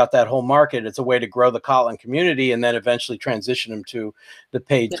leave out that whole market. It's a way to grow the Kotlin community and then eventually transition them to the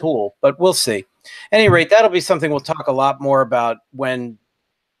paid tool. But we'll see. At any rate, that'll be something we'll talk a lot more about when.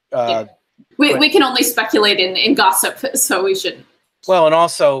 We can only speculate in gossip, so we shouldn't. Well, and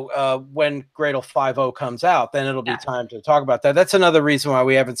also when Gradle 5.0 comes out, then it'll be time to talk about that. That's another reason why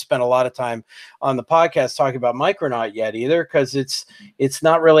we haven't spent a lot of time on the podcast talking about Micronaut yet either, because it's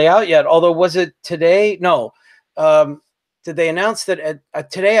not really out yet. Although, was it today? No. Did they announce that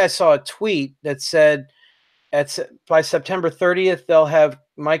today? I saw a tweet that said by September 30th, they'll have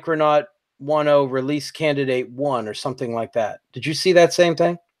Micronaut 1.0 release candidate 1 or something like that. Did you see that same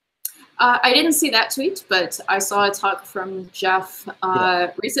thing? I didn't see that tweet, but I saw a talk from Jeff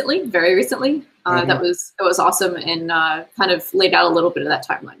recently, very recently. That was awesome, and kind of laid out a little bit of that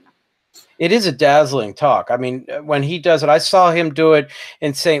timeline. It is a dazzling talk. I mean, when he does it, I saw him do it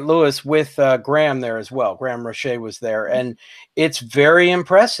in St. Louis with Graham there as well. Graham Roche was there, and it's very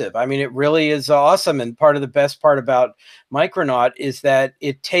impressive. I mean, it really is awesome. And part of the best part about Micronaut is that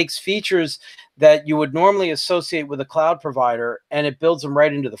it takes features that you would normally associate with a cloud provider, and it builds them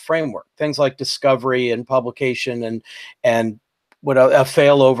right into the framework. Things like discovery and publication and what a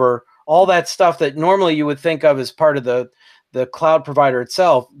failover, all that stuff that normally you would think of as part of the cloud provider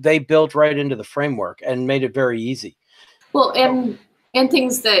itself, they built right into the framework and made it very easy. Well, and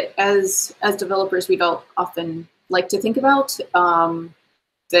things that as developers we don't often like to think about,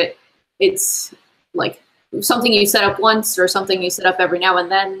 that it's like something you set up once or something you set up every now and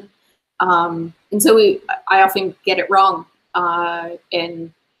then. And so I often get it wrong.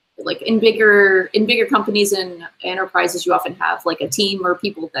 And like in bigger companies and enterprises, you often have like a team or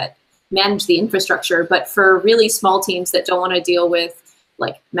people that manage the infrastructure. But for really small teams that don't want to deal with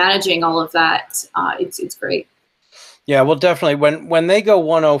like managing all of that, it's great. Yeah, well, definitely when they go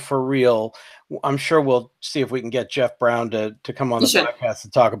 1.0 for real, I'm sure we'll see if we can get Jeff Brown to come on the podcast to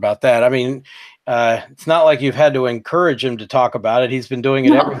talk about that. I mean, it's not like you've had to encourage him to talk about it. He's been doing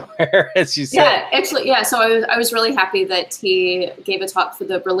it everywhere, as you said. Yeah, actually, yeah. So I was really happy that he gave a talk for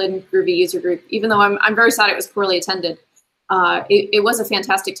the Berlin Groovy user group, even though I'm very sad it was poorly attended. It was a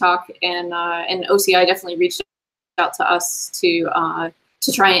fantastic talk, and OCI definitely reached out to us to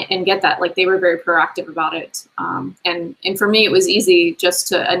try and get that. Like, they were very proactive about it. And for me, it was easy just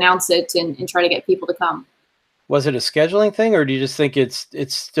to announce it and try to get people to come. Was it a scheduling thing, or do you just think it's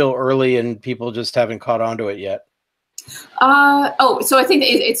still early and people just haven't caught on to it yet? So I think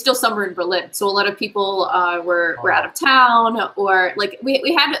it's still summer in Berlin. So a lot of people were out of town, or like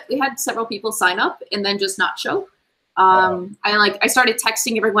we had several people sign up and then just not show. I started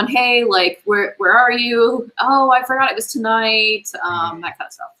texting everyone, hey, like, where are you? Oh, I forgot it was tonight. That kind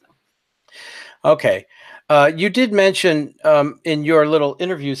of stuff. So. Okay. You did mention in your little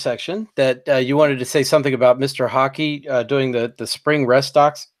interview section that you wanted to say something about Mr. Hockey doing the Spring REST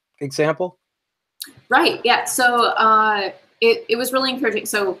docs example. Right. Yeah. So it was really encouraging.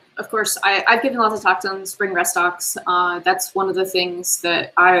 So of course I've given lots of talks on Spring REST docs. That's one of the things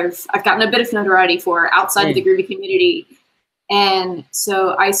that I've gotten a bit of notoriety for outside of the Groovy community. And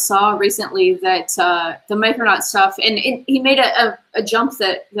so I saw recently that the Micronaut stuff, and he made a jump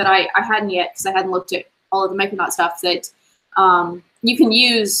that I hadn't yet, because I hadn't looked at all of the Micronaut stuff, that you can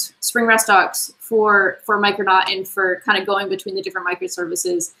use Spring REST docs for Micronaut and for kind of going between the different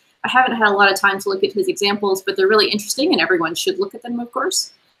microservices. I haven't had a lot of time to look at his examples, but they're really interesting, and everyone should look at them, of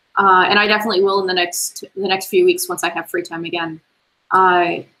course. And I definitely will in the next few weeks once I have free time again.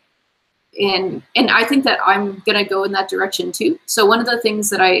 And I think that I'm gonna go in that direction too. So one of the things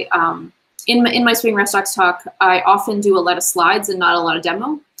that I in my Spring REST docs talk, I often do a lot of slides and not a lot of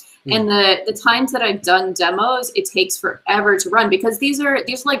demo. And the times that I've done demos, it takes forever to run, because these are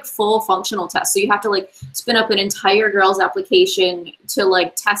like full functional tests. So you have to like spin up an entire Grails application to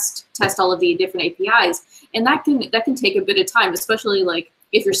like test all of the different APIs, and that can take a bit of time, especially like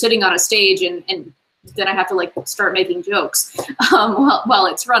if you're sitting on a stage and then I have to like start making jokes while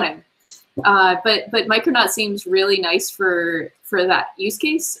it's running. But Micronaut seems really nice for that use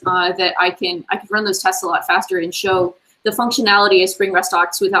case, that I can run those tests a lot faster and show the functionality of Spring REST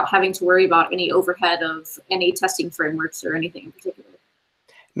docs without having to worry about any overhead of any testing frameworks or anything in particular.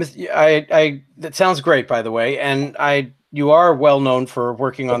 That sounds great, by the way. And I you are well known for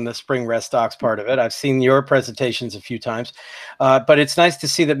working on the Spring Rest Docs part of it. I've seen your presentations a few times, but it's nice to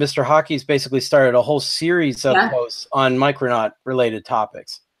see that Mr. Hockey's basically started a whole series of posts on Micronaut related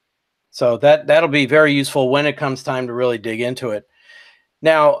topics. So that'll be very useful when it comes time to really dig into it.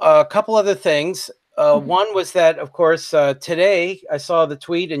 Now, a couple other things. One was that, of course, today I saw the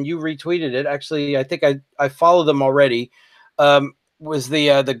tweet and you retweeted it. Actually, I think I followed them already. Was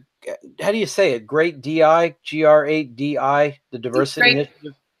the how do you say it? Great DI, GR8DI, the diversity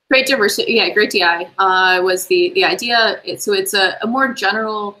initiative. Great diversity, yeah, Great DI was the idea. So it's a more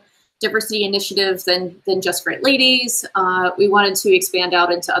general diversity initiative than just Great Ladies. We wanted to expand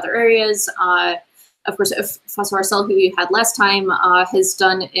out into other areas. Of course, Professor Arcel, who we had last time, has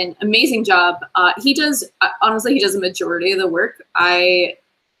done an amazing job. He does, honestly, he does a majority of the work. I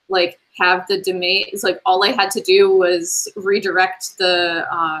have the domain. It's like all I had to do was redirect the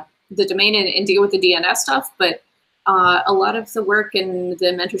domain and deal with the DNS stuff. But a lot of the work and the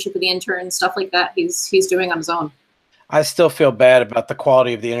mentorship of the interns, stuff like that, he's doing on his own. I still feel bad about the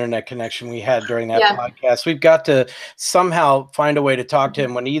quality of the internet connection we had during that podcast. We've got to somehow find a way to talk to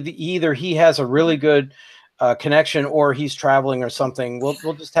him when either he has a really good connection or he's traveling or something.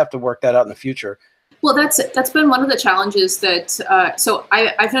 We'll just have to work that out in the future. Well, that's been one of the challenges that, so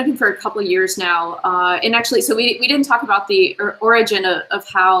I've known him for a couple of years now. And actually, so we didn't talk about the origin of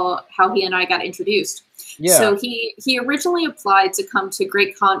how he and I got introduced. Yeah. So he originally applied to come to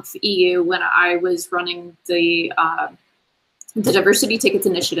GreatConf EU when I was running the Diversity Tickets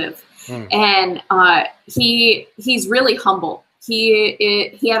Initiative. And he's really humble.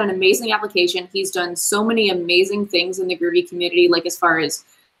 He had an amazing application. He's done so many amazing things in the Groovy community, like as far as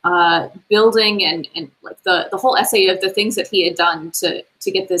building and like the whole essay of the things that he had done to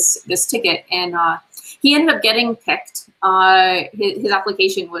get this ticket. And he ended up getting picked. His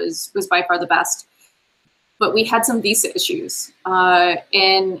application was by far the best. But we had some visa issues,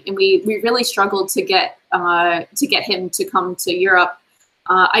 and we really struggled to get him to come to Europe.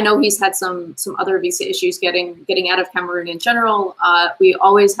 I know he's had some other visa issues getting out of Cameroon in general. We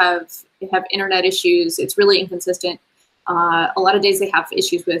always have internet issues. It's really inconsistent. A lot of days they have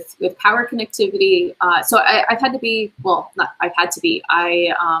issues with power connectivity. So I've had to be, well, not I've had to be.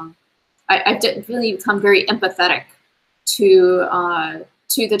 I've really become very empathetic to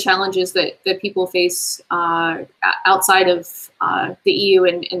the challenges that people face outside of the EU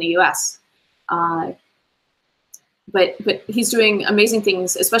and in the US. But he's doing amazing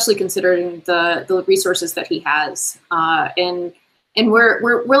things, especially considering the resources that he has. And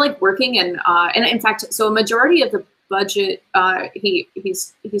we're like working and in fact, so a majority of the budget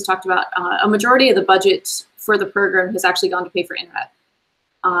he's talked about, a majority of the budget for the program has actually gone to pay for internet.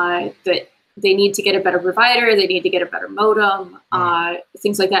 That they need to get a better provider, they need to get a better modem,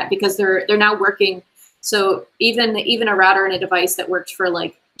 things like that, because they're now working. So even a router and a device that worked for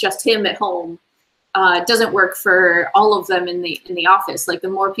like just him at home doesn't work for all of them in the office. Like the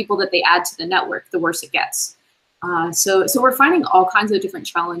more people that they add to the network, the worse it gets. So we're finding all kinds of different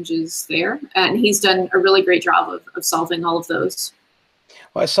challenges there, and he's done a really great job of solving all of those.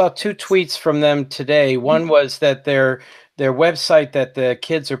 Well, I saw two tweets from them today. One was that their website that the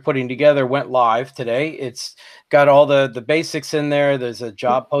kids are putting together went live today. It's got all the basics in there. There's a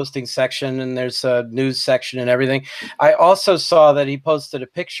job posting section and there's a news section and everything. I also saw that he posted a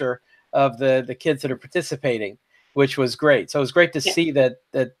picture of the kids that are participating, which was great. So it was great to see that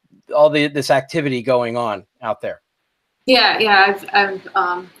all this activity going on out there. Yeah.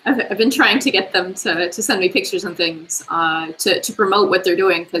 I've been trying to get them to send me pictures and things to promote what they're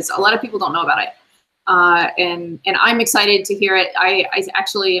doing, because a lot of people don't know about it. And I'm excited to hear it. I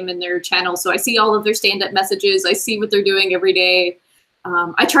actually am in their channel, so I see all of their stand-up messages. I see what they're doing every day.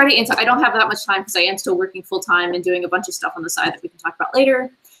 I try to answer. I don't have that much time because I am still working full-time and doing a bunch of stuff on the side that we can talk about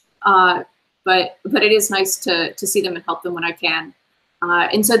later. But it is nice to see them and help them when I can.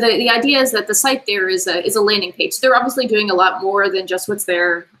 And so the idea is that the site there is a landing page. They're obviously doing a lot more than just what's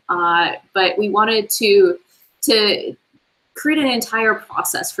there, but we wanted to create an entire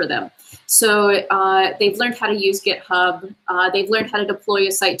process for them. So they've learned how to use GitHub. They've learned how to deploy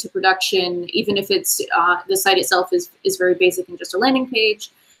a site to production, even if it's the site itself is very basic and just a landing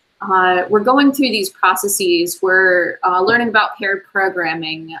page. We're going through these processes. We're learning about paired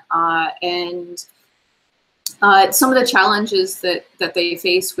programming and some of the challenges that they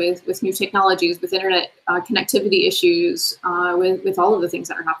face with new technologies, with internet connectivity issues, with all of the things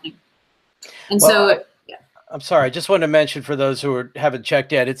that are happening. And so, yeah. I'm sorry, I just wanted to mention for those who haven't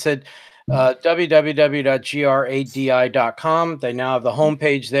checked yet, it said www.gradi.com. They now have the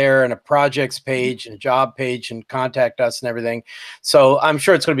homepage there and a projects page and job page and contact us and everything. So I'm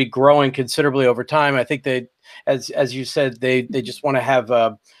sure it's going to be growing considerably over time. I think as you said, they just want to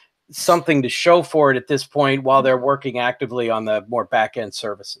have something to show for it at this point while they're working actively on the more back end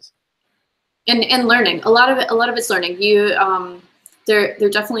services. And learning, a lot of it's learning. They're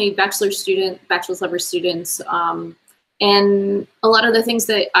definitely bachelor's level students. And a lot of the things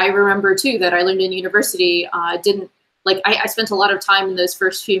that I remember too that I learned in university didn't, like, I spent a lot of time in those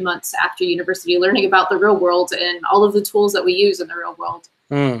first few months after university learning about the real world and all of the tools that we use in the real world.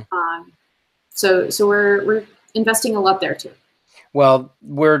 So we're investing a lot there too. Well,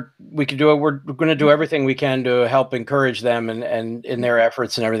 we're going to do everything we can to help encourage them and in their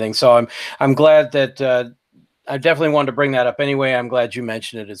efforts and everything. So I'm glad that I definitely wanted to bring that up anyway. I'm glad you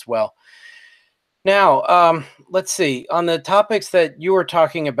mentioned it as well. Now, let's see, on the topics that you were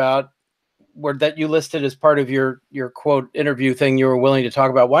talking about, that you listed as part of your quote interview thing you were willing to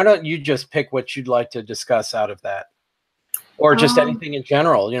talk about, why don't you just pick what you'd like to discuss out of that? Or just anything in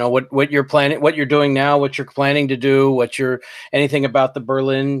general, you know, what you're planning, what you're doing now, what you're planning to do, anything about the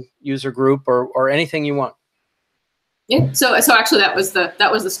Berlin user group, or anything you want. Yeah. So actually that was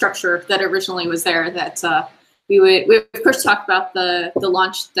the structure that originally was there, that we of course talk about the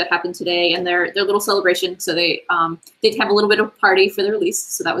launch that happened today and their little celebration. So they'd have a little bit of a party for the release.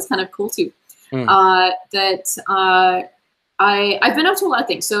 So that was kind of cool too. I've been up to a lot of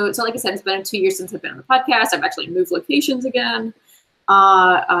things. So like I said, it's been 2 years since I've been on the podcast. I've actually moved locations again.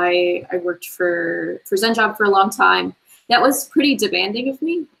 I worked for ZenJob for a long time. That was pretty demanding of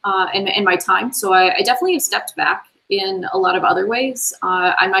me and my time. So I definitely have stepped back in a lot of other ways.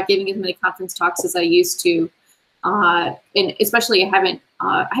 I'm not giving as many conference talks as I used to, and especially I haven't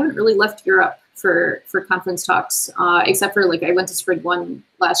really left Europe for conference talks, except for, like, I went to Spring One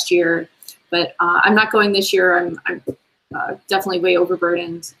last year, but I'm not going this year. I'm definitely way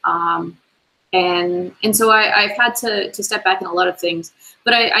overburdened. And so I've had to step back in a lot of things,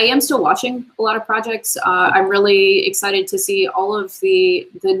 but I am still watching a lot of projects. I'm really excited to see all of the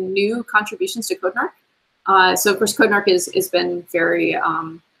new contributions to CodeNarc. So of course, CodeNarc has been very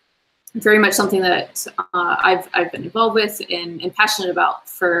much something that I've been involved with and passionate about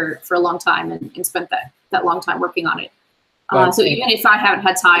for a long time, and spent that long time working on it. So even if I haven't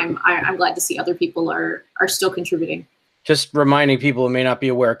had time, I'm glad to see other people are still contributing. Just reminding people who may not be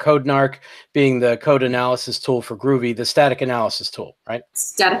aware, CodeNarc being the code analysis tool for Groovy, the static analysis tool, right?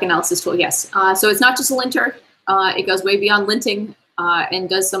 Static analysis tool, yes. So it's not just a linter. It goes way beyond linting and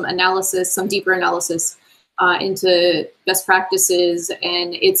does some analysis, some deeper analysis into best practices,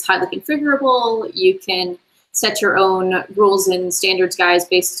 and it's highly configurable. You can set your own rules and standards guides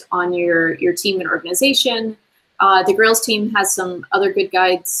based on your team and organization. The Grails team has some other good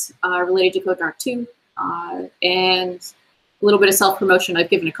guides related to CodeNarc too. And a little bit of self-promotion. I've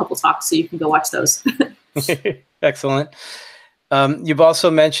given a couple talks, so you can go watch those. Excellent. You've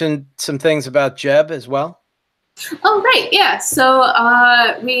also mentioned some things about Jeb as well. Oh, right. Yeah. So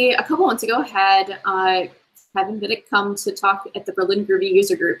we, a couple months ago, had Kevin Vidic come to talk at the Berlin Groovy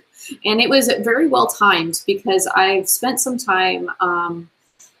user group. And it was very well timed because I've spent some time,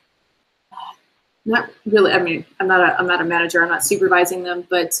 not really, I mean, I'm not a manager, I'm not supervising them,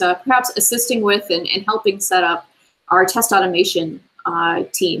 but perhaps assisting with and helping set up our test automation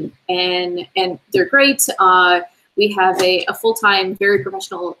team. And they're great. We have a full-time, very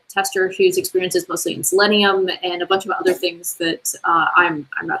professional tester whose experience is mostly in Selenium and a bunch of other things that I'm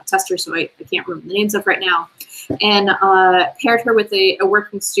not a tester, so I can't remember the names of right now. And paired her with a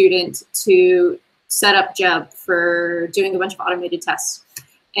working student to set up Jeb for doing a bunch of automated tests.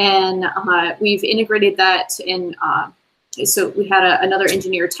 And we've integrated that in, so we had another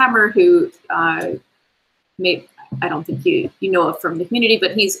engineer, Tamer, who I don't think you know of from the community,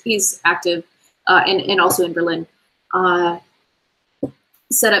 but he's active and also in Berlin.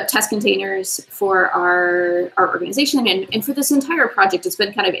 Set up test containers for our organization, and for this entire project, it's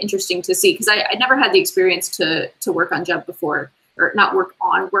been kind of interesting to see because I never had the experience to work on Jeb before, or not work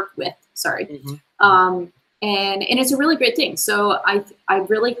with, sorry. Mm-hmm. And it's a really great thing. So I'm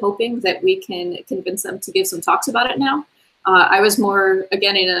really hoping that we can convince them to give some talks about it now. I was more,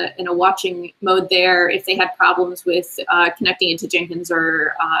 again, in a watching mode there. If they had problems with connecting into Jenkins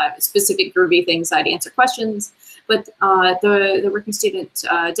or specific Groovy things, I'd answer questions. But the working student,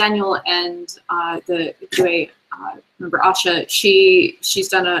 Daniel, and the QA, remember Asha, she's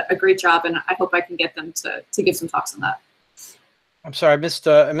done a great job, and I hope I can get them to give some talks on that. I'm sorry, I missed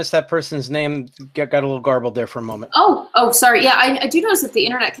that person's name. Got a little garbled there for a moment. Oh, sorry. Yeah, I do notice that the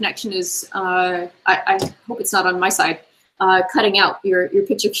internet connection is. I hope it's not on my side. Cutting out. Your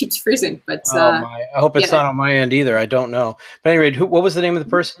picture keeps freezing. But I hope it's not on my end either. I don't know. But anyway, what was the name of the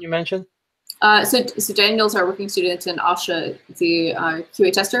person you mentioned? So Daniel's our working student, and Asha, the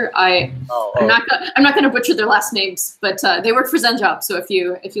QA tester. I'm not gonna butcher their last names, but they work for ZenJob. So if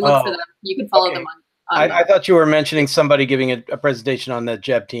you look for them, you can follow them on. I thought you were mentioning somebody giving a presentation on the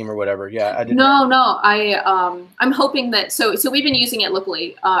Jeb team or whatever. Yeah, I didn't. No. I'm hoping that. So we've been using it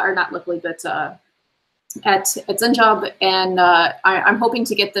locally, or not locally, but at ZenJob, and I'm hoping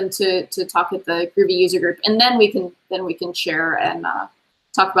to get them to talk at the Groovy user group, and then we can share and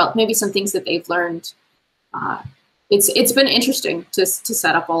talk about maybe some things that they've learned. It's been interesting to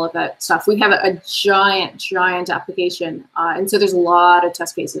set up all of that stuff. We have a giant application, and so there's a lot of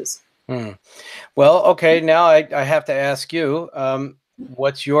test cases. Well, okay, now I have to ask you,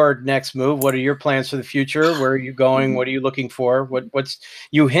 what's your next move? What are your plans for the future? Where are you going? What are you looking for? What's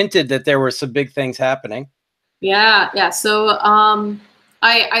you hinted that there were some big things happening. Yeah. So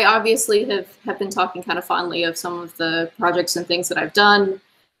I obviously have been talking kind of fondly of some of the projects and things that I've done.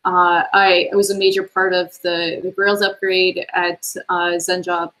 I was a major part of the Grails upgrade at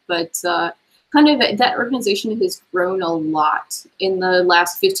ZenJob, but kind of that organization has grown a lot in the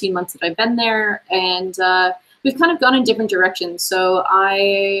last 15 months that I've been there, and we've kind of gone in different directions. So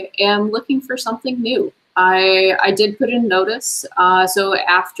I am looking for something new. I did put in notice. So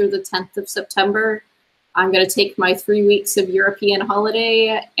after the 10th of September, I'm going to take my 3 weeks of European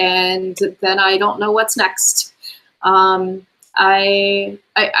holiday, and then I don't know what's next. I've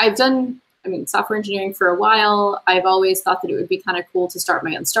done, software engineering for a while. I've always thought that it would be kind of cool to start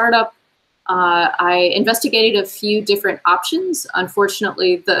my own startup. I investigated a few different options.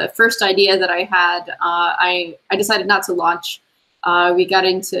 Unfortunately, the first idea that I had, I decided not to launch. We got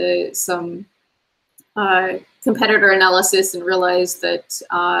into some competitor analysis and realized that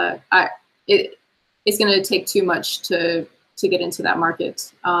it's going to take too much to get into that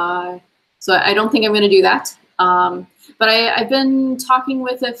market. So I don't think I'm going to do that. But I've been talking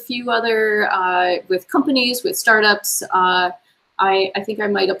with a few other, with companies, with startups. I think I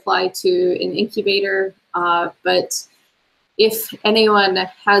might apply to an incubator, but if anyone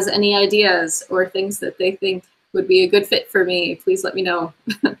has any ideas or things that they think would be a good fit for me, please let me know.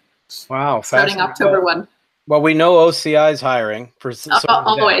 Wow. Starting October 1. Well, we know OCI is hiring for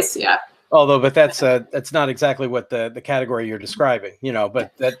always, yeah. Although, but that's not exactly what the category you're describing,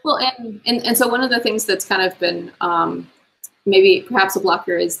 but that. Well, and so one of the things that's kind of been maybe perhaps a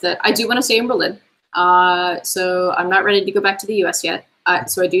blocker is that I do want to stay in Berlin. So I'm not ready to go back to the US yet.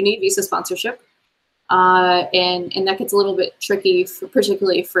 So I do need visa sponsorship. And that gets a little bit tricky,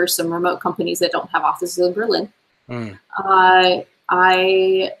 particularly for some remote companies that don't have offices in Berlin.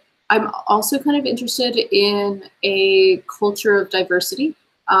 I'm also kind of interested in a culture of diversity.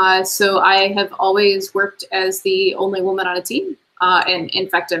 So I have always worked as the only woman on a team. And in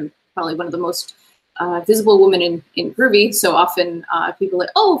fact, I'm probably one of the most visible women in Groovy. So often people are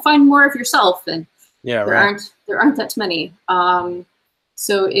like, oh, find more of yourself. And yeah, there aren't that many.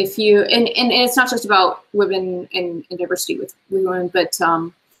 So if you, and it's not just about women and diversity with women, but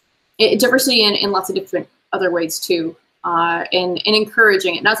diversity in lots of different other ways too. And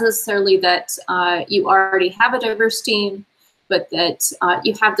encouraging it, not necessarily that you already have a diverse team, but that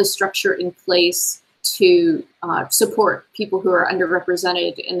you have the structure in place to support people who are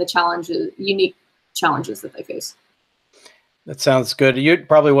underrepresented in the unique challenges that they face. That sounds good. You'd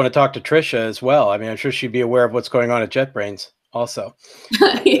probably want to talk to Trisha as well. I'm sure she'd be aware of what's going on at JetBrains also.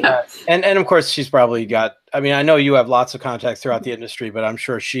 Yeah. And of course, she's probably got, I know you have lots of contacts throughout the industry, but I'm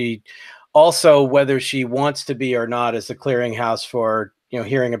sure she also, whether she wants to be or not, is a clearinghouse for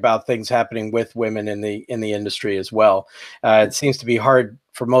hearing about things happening with women in the industry as well. It seems to be hard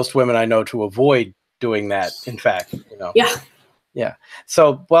for most women I know to avoid doing that. In fact, Yeah.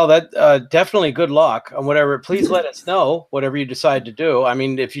 So, well, that definitely good luck on whatever. Please let us know whatever you decide to do.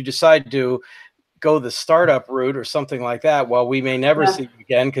 If you decide to go the startup route or something like that, well, we may never see you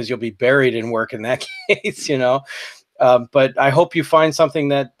again because you'll be buried in work in that case, But I hope you find something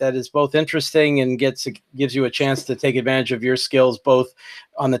that is both interesting and gives you a chance to take advantage of your skills, both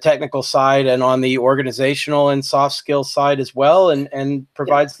on the technical side and on the organizational and soft skills side as well, and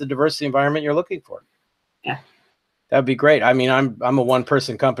provides the diversity environment you're looking for. Yeah. That'd be great. I'm a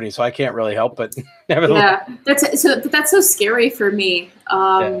one-person company, so I can't really help, but nevertheless. Yeah, that's so scary for me.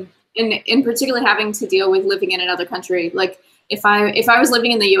 In particular, having to deal with living in another country. Like if I was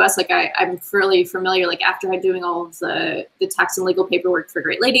living in the U.S., like I'm fairly familiar. Like after I'm doing all of the tax and legal paperwork for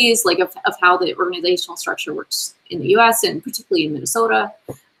Great Ladies, like of how the organizational structure works in the U.S. and particularly in Minnesota.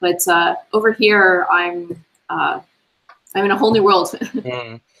 But over here, I'm in a whole new world.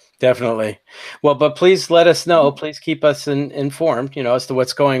 Definitely. Well, but please let us know. Please keep us informed, as to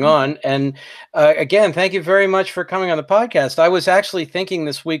what's going on. And again, thank you very much for coming on the podcast. I was actually thinking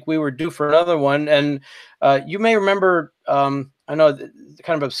this week we were due for another one, and you may remember. I know,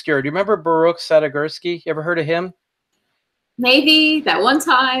 kind of obscure. Do you remember Baruch Sadegurski? You ever heard of him? Maybe that one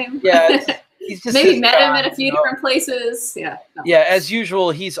time. Yeah, he's just maybe met him at a few different places. Yeah. No. Yeah, as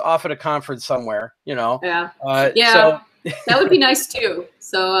usual, he's off at a conference somewhere. Yeah. Yeah. So that would be nice too.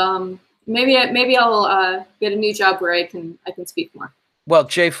 So maybe I'll get a new job where I can speak more. Well,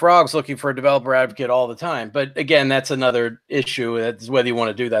 JFrog's looking for a developer advocate all the time, but again, that's another issue. That's whether you want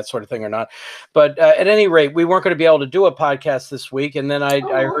to do that sort of thing or not. But at any rate, we weren't going to be able to do a podcast this week, and then I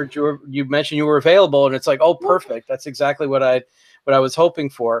heard you mentioned you were available, and it's like, oh, perfect. That's exactly what I was hoping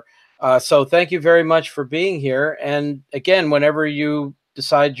for. So thank you very much for being here. And again, whenever you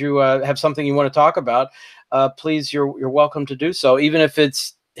decide you have something you want to talk about, please, you're welcome to do so, even if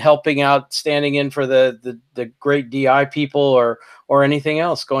it's helping out, standing in for the great DI people or anything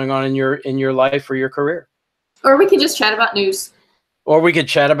else going on in your life or your career. Or we can just chat about news. Or we could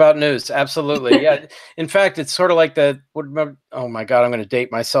chat about news. Absolutely. Yeah. In fact, it's sort of like oh my God, I'm going to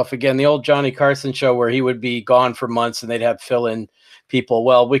date myself again. The old Johnny Carson show where he would be gone for months and they'd have fill-in people.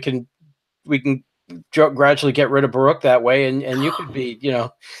 Well, we can gradually get rid of Baruch that way. And you could be,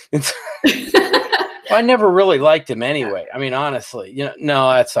 I never really liked him anyway. I mean, honestly,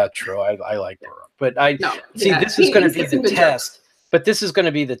 no, that's not true. I like Baruch, but this is going to be the test. But this is going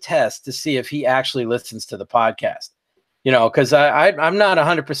to be the test to see if he actually listens to the podcast. Because I'm not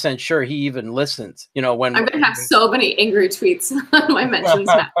 100% sure he even listens. When I'm going to have so many angry tweets on my mentions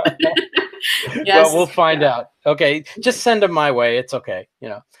now. Yes. Well, we'll find out. Okay, just send them my way. It's okay.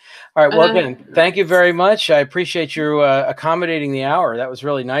 All right. Well, again, thank you very much. I appreciate you accommodating the hour. That was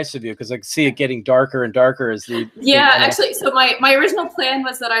really nice of you because I can see it getting darker and darker as the. Yeah, actually, so my original plan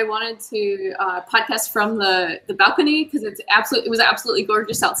was that I wanted to podcast from the balcony because it was absolutely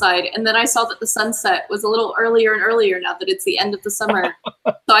gorgeous outside, and then I saw that the sunset was a little earlier and earlier now that it's the end of the summer,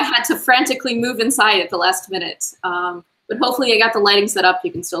 so I had to frantically move inside at the last minute. But hopefully I got the lighting set up.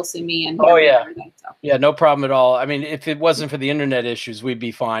 You can still see me. And everything, so. Yeah, no problem at all. I mean, if it wasn't for the internet issues, we'd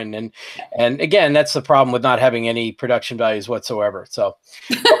be fine. And again, that's the problem with not having any production values whatsoever. So,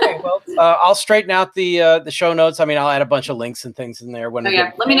 okay, well, I'll straighten out the show notes. I mean, I'll add a bunch of links and things in there. Let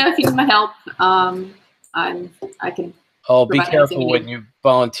me know if you need my help. I can. Oh, be careful when you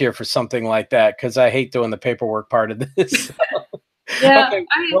volunteer for something like that because I hate doing the paperwork part of this. Yeah. Okay,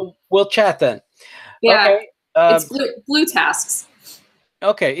 we'll chat then. Yeah. Okay. It's glue tasks.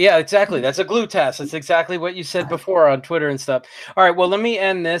 Okay, yeah, exactly. That's a glue task. That's exactly what you said before on Twitter and stuff. All right, well, let me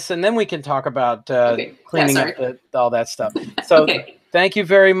end this, and then we can talk about cleaning up all that stuff. So thank you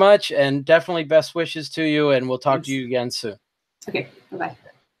very much, and definitely best wishes to you, and we'll talk to you again soon. Okay, bye-bye.